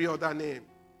above every other name.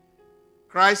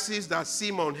 Crises that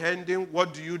seem unending,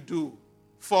 what do?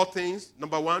 4 things.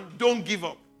 Number 1, don't give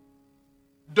up.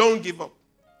 Don't give up.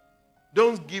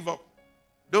 Don't give up.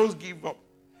 Don't give up.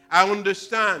 I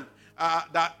understand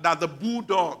that the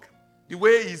bulldog, the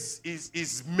way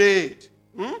is made,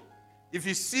 if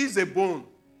he sees a bone,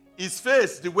 his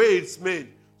face, the way it's made,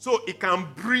 so he can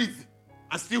breathe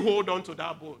and still hold on to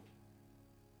that bone.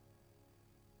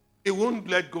 It won't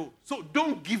let go. So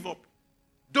don't give up.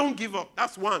 Don't give up.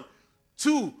 That's 1.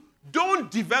 2, don't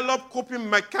develop coping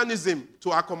mechanism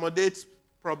to accommodate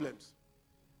problems.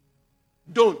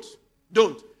 Don't.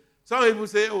 Some people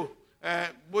say,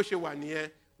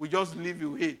 we just leave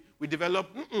you here. We develop,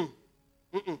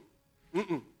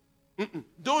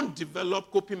 Don't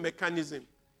develop coping mechanism.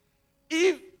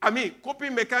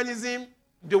 Coping mechanism,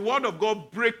 the word of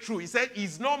God break through. He said,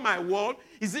 it's not my word.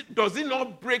 Does it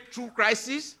not break through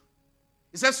crisis?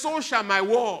 He said, so shall my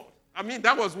word.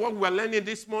 That was what we were learning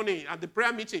this morning at the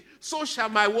prayer meeting. So shall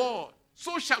my word.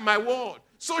 So shall my word.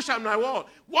 So shall my word.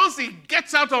 Once it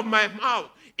gets out of my mouth,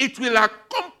 it will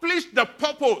accomplish the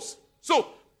purpose. So,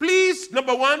 please,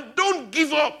 number 1, don't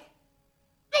give up.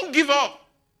 Don't give up.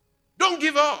 Don't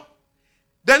give up.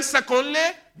 Then secondly,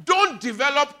 don't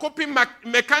develop coping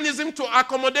mechanism to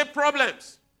accommodate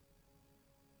problems.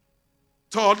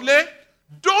 Thirdly,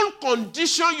 don't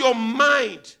condition your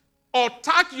mind or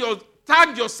tag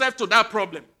yourself to that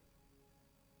problem.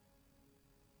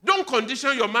 Don't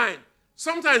condition your mind.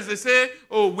 Sometimes they say,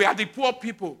 we are the poor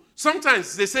people.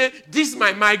 Sometimes they say, this is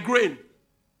my migraine.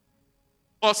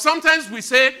 Or sometimes we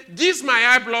say, this is my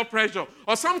high blood pressure.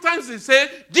 Or sometimes they say,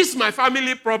 this is my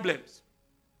family problems.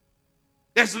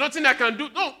 There's nothing I can do.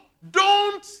 No,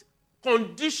 don't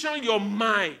condition your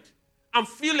mind and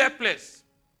feel helpless.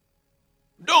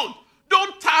 Don't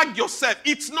tag yourself.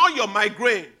 It's not your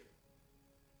migraine.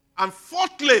 And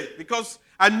fourthly, because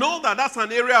I know that that's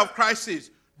an area of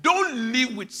crisis, don't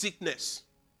live with sickness.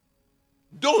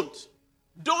 Don't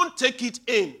take it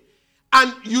in.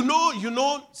 And you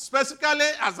know, specifically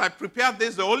as I prepared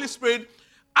this, the Holy Spirit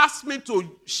asked me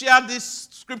to share these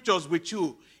scriptures with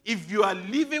you. If you are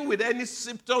living with any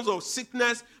symptoms of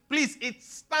sickness, please,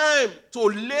 it's time to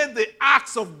lay the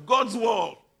axe of God's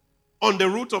word on the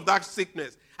root of that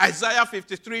sickness. Isaiah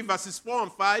 53 verses 4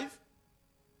 and 5.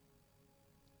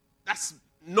 That's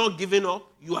not giving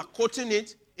up. You are quoting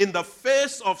it in the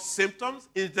face of symptoms,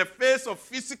 in the face of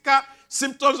physical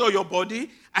symptoms of your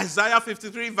body. Isaiah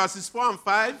 53 verses 4 and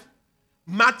 5.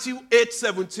 Matthew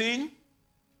 8:17.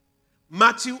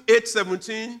 Matthew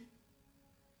 8:17.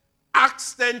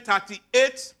 Acts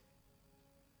 10:38.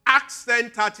 Acts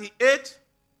 10:38.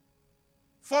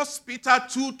 1 Peter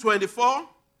 2:24.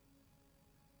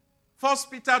 1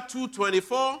 Peter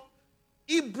 2:24.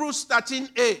 Hebrews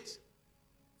 13:8.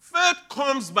 Faith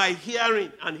comes by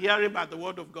hearing, and hearing by the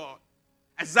word of God.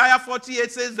 Isaiah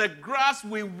 48 says, the grass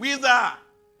will wither,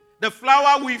 the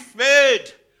flower will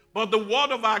fade, but the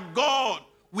word of our God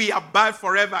will abide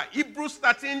forever. Hebrews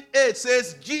 13:8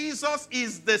 says, Jesus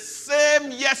is the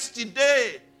same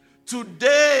yesterday,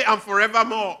 today, and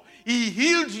forevermore. He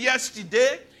healed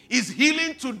yesterday, is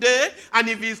healing today, and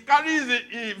if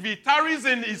he tarries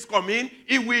in his coming,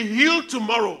 he will heal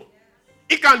tomorrow.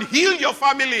 He can heal your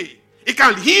family. He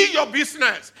can heal your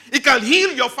business. He can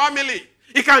heal your family.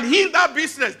 He can heal that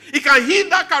business. He can heal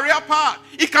that career path.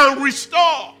 He can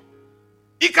restore.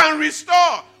 He can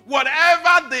restore.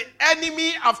 Whatever the enemy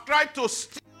have tried to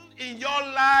steal in your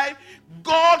life,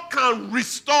 God can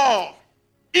restore.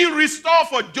 He restored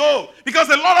for Job. Because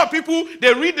a lot of people,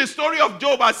 they read the story of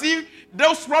Job as if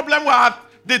those problems were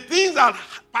the things that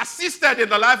persisted in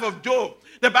the life of Job.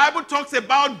 The Bible talks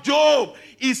about Job.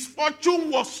 His fortune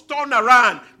was turned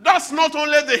around. That's not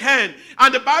only the hand.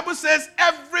 And the Bible says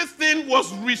everything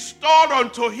was restored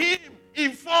unto him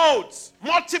in folds,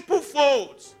 multiple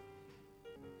folds.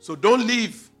 So don't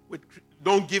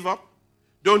give up.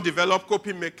 Don't develop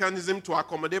coping mechanism to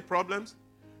accommodate problems.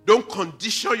 Don't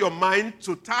condition your mind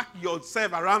to tack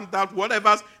yourself around that,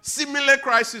 whatever similar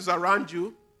crisis around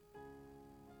you.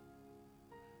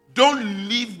 Don't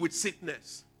live with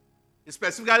sickness. He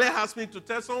specifically asked me to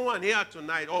tell someone here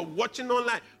tonight or watching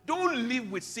online, don't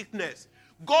live with sickness.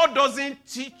 God doesn't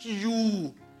teach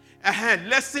you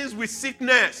lessons with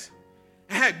sickness.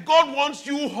 God wants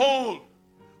you whole.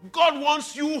 God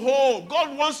wants you whole.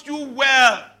 God wants you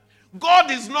well.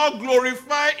 God is not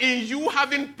glorified in you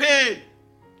having pain.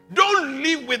 Don't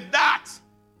live with that.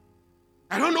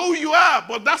 I don't know who you are,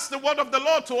 but that's the word of the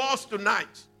Lord to us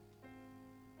tonight.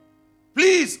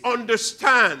 Please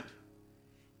understand,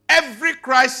 every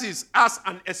crisis has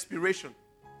an expiration.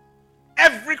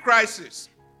 Every crisis.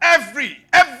 Every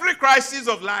crisis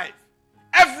of life.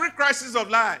 Every crisis of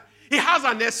life. It has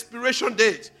an expiration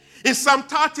date. In Psalm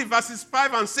 30 verses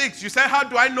 5 and 6, you say, how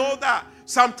do I know that?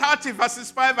 Psalm 30 verses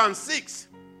 5 and 6.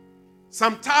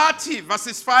 Psalm 30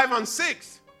 verses 5 and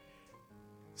 6.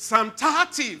 Psalm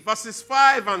 30 verses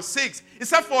 5 and 6. It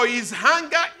said, for his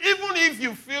hunger, even if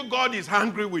you feel God is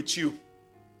hungry with you,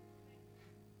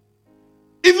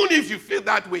 even if you feel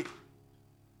that way,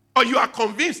 or you are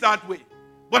convinced that way,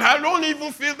 but I don't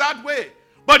even feel that way.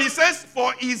 But he says,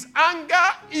 for his anger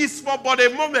is for but a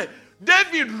moment.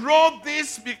 David wrote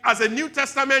this as a New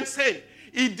Testament saint.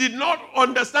 He did not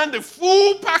understand the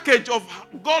full package of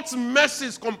God's mercy,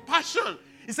 compassion.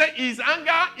 He said, his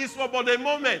anger is for but a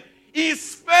moment.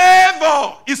 His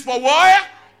favor is for what?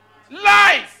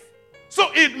 Life. So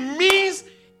it means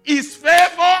his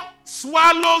favor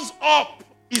swallows up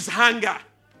his anger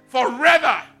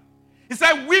forever. He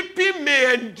said, weeping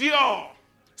may endure.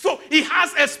 So he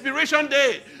has expiration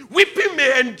date. Weeping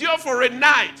may endure for a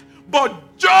night, but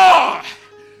joy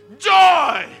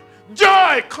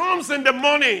comes in the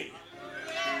morning.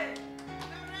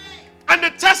 And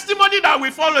the testimony that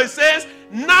we follow, it says,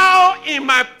 now in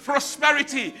my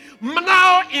prosperity,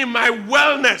 now in my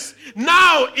wellness,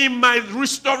 now in my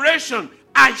restoration,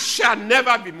 I shall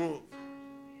never be moved.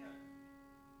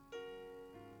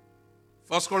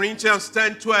 1 Corinthians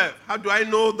 10:12. How do I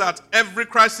know that every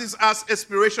crisis has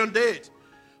expiration date?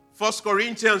 1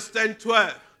 Corinthians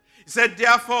 10:12. He said,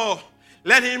 therefore,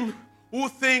 let him who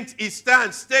thinks he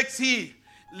stands takes heed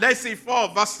lest he fall.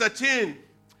 Verse 13.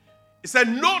 He said,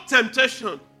 no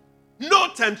temptation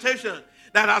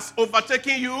that has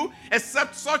overtaken you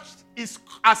except such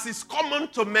as is common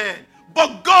to man.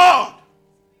 But God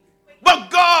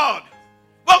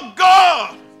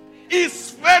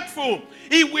is faithful.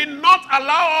 He will not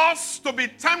allow us to be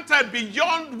tempted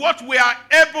beyond what we are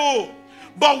able.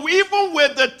 But even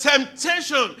with the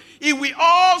temptation, he will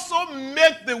also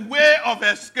make the way of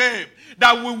escape,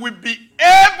 that we will be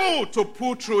able to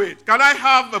pull through it. Can I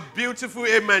have a beautiful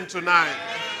amen tonight?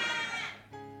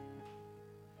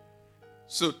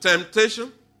 So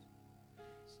temptation,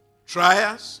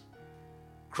 trials,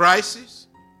 crisis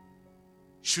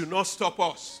should not stop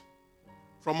us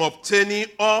from obtaining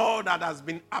all that has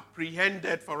been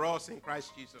apprehended for us in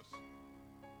Christ Jesus.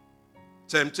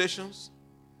 Temptations,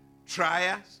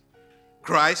 trials,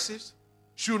 crisis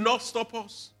should not stop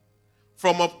us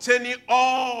from obtaining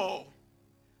all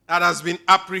that has been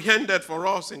apprehended for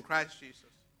us in Christ Jesus.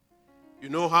 You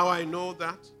know how I know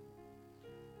that?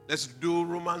 Let's do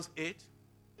Romans 8.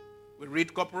 We read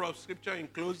a couple of scripture in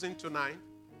closing tonight.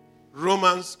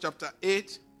 Romans chapter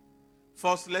 8.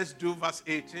 First, let's do verse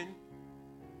 18.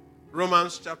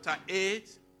 Romans chapter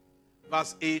 8,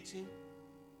 verse 18.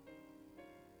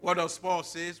 What does Paul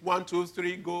say? 1, 2,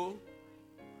 3, go.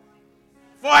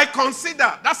 For I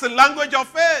consider, that's the language of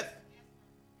faith.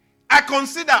 I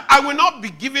consider, I will not be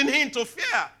giving in to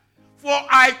fear. For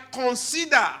I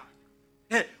consider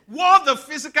what the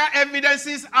physical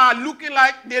evidences are looking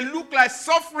like, they look like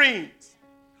sufferings.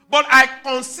 But I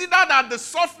consider that the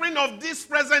suffering of this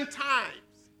present time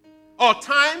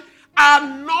are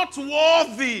not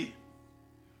worthy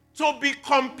to be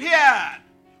compared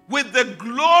with the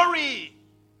glory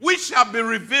which shall be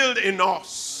revealed in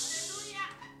us.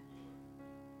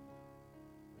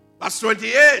 Verse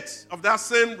 28 of that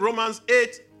same Romans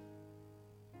 8.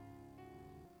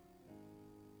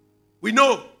 We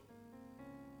know.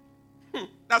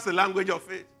 That's the language of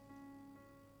faith.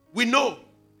 We know.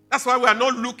 That's why we are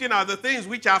not looking at the things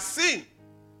which are seen.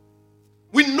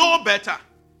 We know better.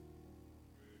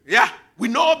 Yeah, we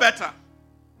know better.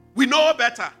 We know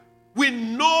better. We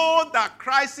know that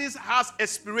crisis has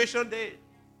expiration date.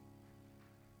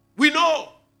 We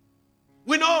know.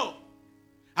 We know.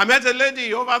 I met a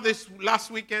lady over this last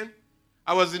weekend.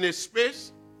 I was in a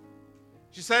space.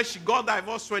 She said she got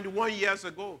divorced 21 years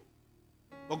ago.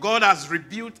 But God has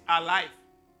rebuilt her life.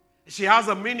 She has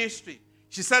a ministry.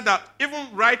 She said that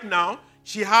even right now,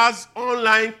 she has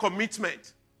online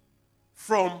commitment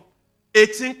from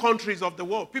 18 countries of the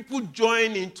world. People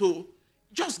join into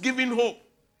just giving hope.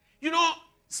 You know,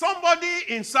 somebody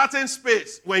in certain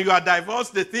space, when you are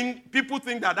divorced, people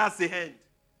think that that's the end.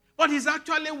 But it's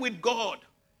actually with God.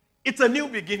 It's a new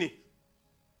beginning.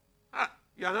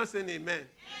 You are not saying amen.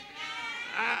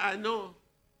 I know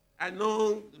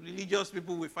religious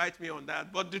people will fight me on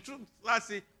that. But the truth, let's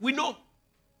see, we know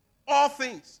all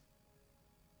things.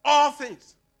 All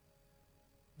things.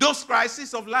 Those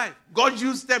crises of life, God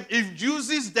used them. He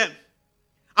uses them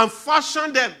and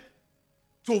fashioned them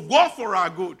to work for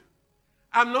our good.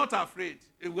 I'm not afraid.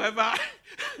 Whoever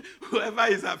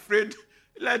is afraid,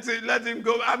 let him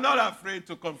go. I'm not afraid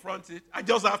to confront it. I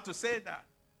just have to say that.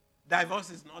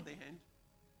 Divorce is not the end.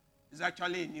 It's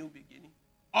actually a new beginning.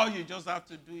 All you just have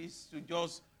to do is to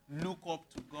just look up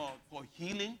to God for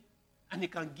healing, and He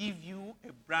can give you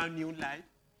a brand new life,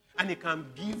 and He can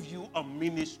give you a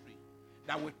ministry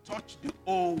that will touch the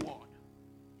whole world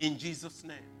in Jesus'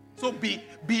 name. So be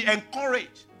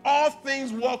encouraged. All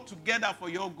things work together for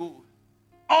your good.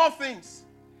 All things.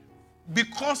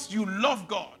 Because you love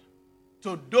God,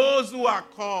 to those who are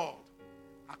called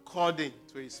according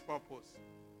to His purpose.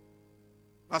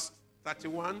 Verse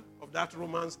 31 of that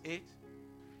Romans 8.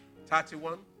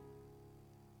 31.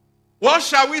 What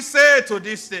shall we say to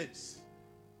these things?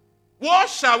 What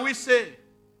shall we say?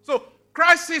 So,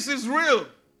 crisis is real.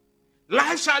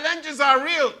 Life challenges are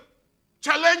real.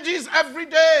 Challenges every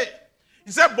day.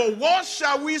 He said, but what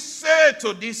shall we say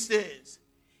to these things?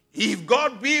 If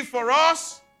God be for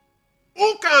us,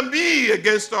 who can be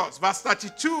against us? Verse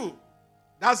 32.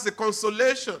 That's the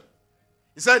consolation.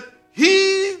 He said,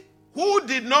 He who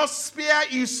did not spare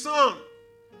His Son,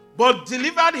 but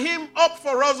delivered Him up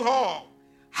for us all,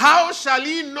 how shall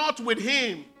He not with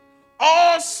Him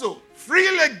also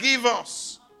freely give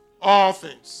us all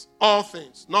things? All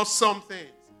things, not some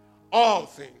things. All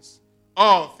things.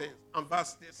 All things. And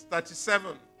verse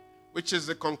 37, which is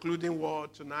the concluding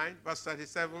word tonight. Verse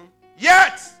 37.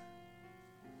 Yet,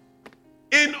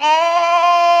 in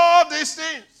all these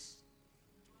things,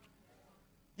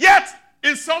 yet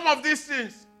in some of these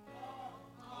things,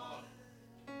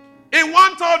 in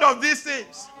 1/3 of these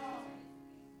things,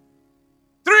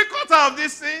 3/4 of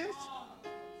these things,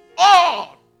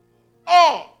 all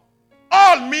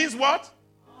means what?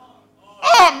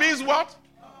 All means what?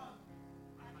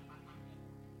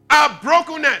 Our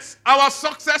brokenness, our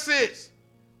successes,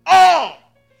 all.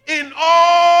 In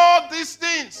all these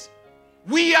things,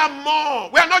 we are more.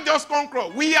 We are not just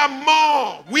conquerors. We are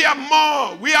more. We are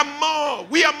more. We are more.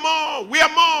 We are more. We are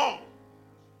more.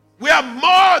 We are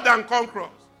more than conquerors.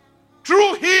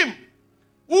 Through Him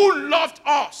who loved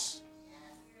us.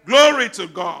 Glory to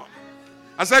God.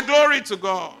 I said glory to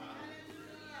God.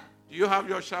 Do you have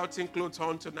your shouting clothes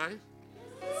on tonight?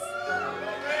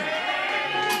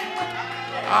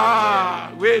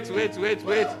 Wait.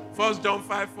 1 John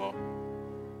 5:4.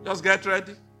 Just get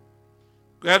ready.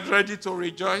 Get ready to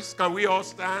rejoice. Can we all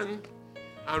stand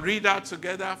and read that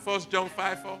together? 1 John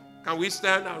 5:4. Can we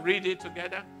stand and read it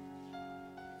together?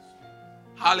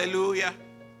 Hallelujah.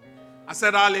 I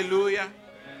said hallelujah.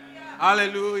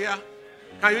 Hallelujah.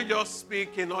 Can you just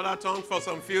speak in other tongues for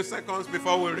some few seconds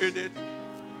before we read it?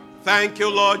 Thank you,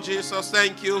 Lord Jesus.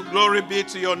 Thank you. Glory be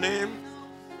to your name.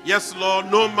 Yes, Lord,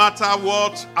 no matter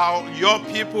what your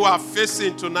people are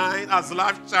facing tonight as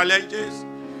life challenges,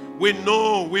 we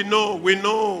know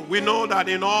that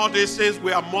in all these things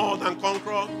we are more than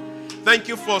conquerors. Thank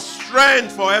you for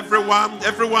strength for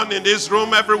everyone in this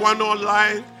room, everyone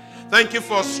online. Thank you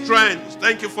for strength.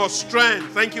 Thank you for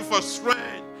strength. Thank you for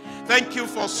strength. Thank you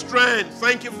for strength.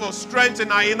 Thank you for strength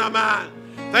in our inner man.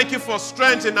 Thank you for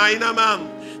strength in our inner man.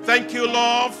 Thank you,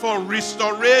 Lord, for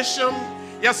restoration.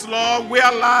 Yes, Lord, we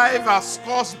are alive as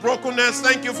caused brokenness.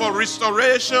 Thank you for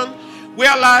restoration. We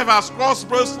are alive as cross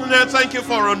brokenness. Thank you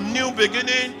for a new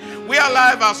beginning. We are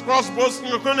alive as cross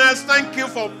brokenness. Thank you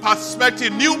for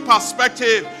perspective, new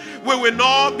perspective. We will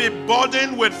not be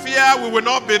burdened with fear. We will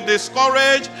not be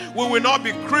discouraged. We will not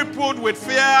be crippled with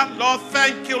fear. Lord,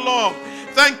 thank you, Lord.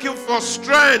 Thank you for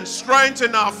strength. Strength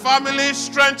in our family,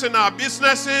 strength in our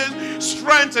businesses,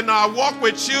 strength in our walk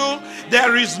with you.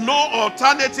 There is no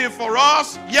alternative for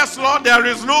us. Yes, Lord, there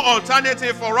is no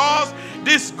alternative for us.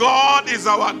 This God is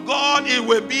our God. He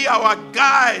will be our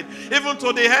guide even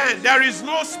to the end. There is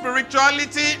no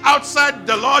spirituality outside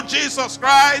the Lord Jesus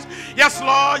Christ. Yes,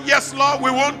 Lord. Yes, Lord.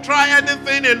 We won't try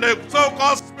anything in the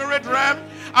so-called spirit realm.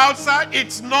 Outside,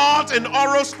 it's not in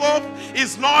horoscope,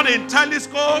 it's not in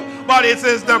telescope, but it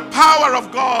is the power of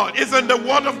God. It's in the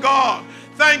word of God.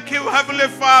 Thank you, Heavenly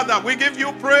Father. We give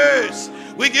you praise.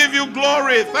 We give you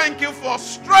glory. Thank you for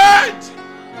strength.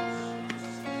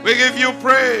 We give you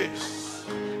praise.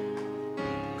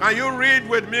 Can you read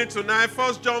with me tonight?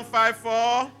 1 John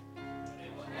 5:4.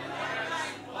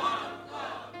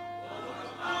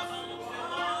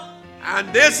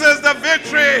 And this is the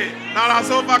victory that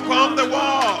has overcome the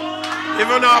world,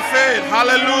 even our faith.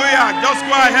 Hallelujah. Just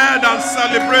go ahead and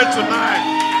celebrate tonight.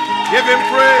 Give him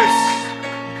praise.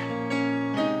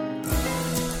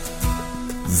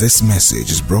 This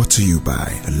message is brought to you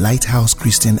by Lighthouse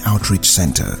Christian Outreach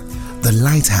Center. The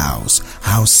Lighthouse,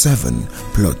 House 7,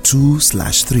 Plot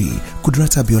 2/3,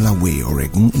 Kudrata Biola Way,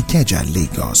 Oregun, Ikeja,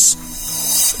 Lagos.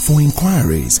 For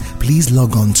inquiries, please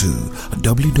log on to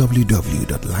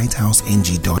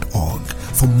www.lighthouseng.org.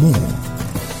 For more,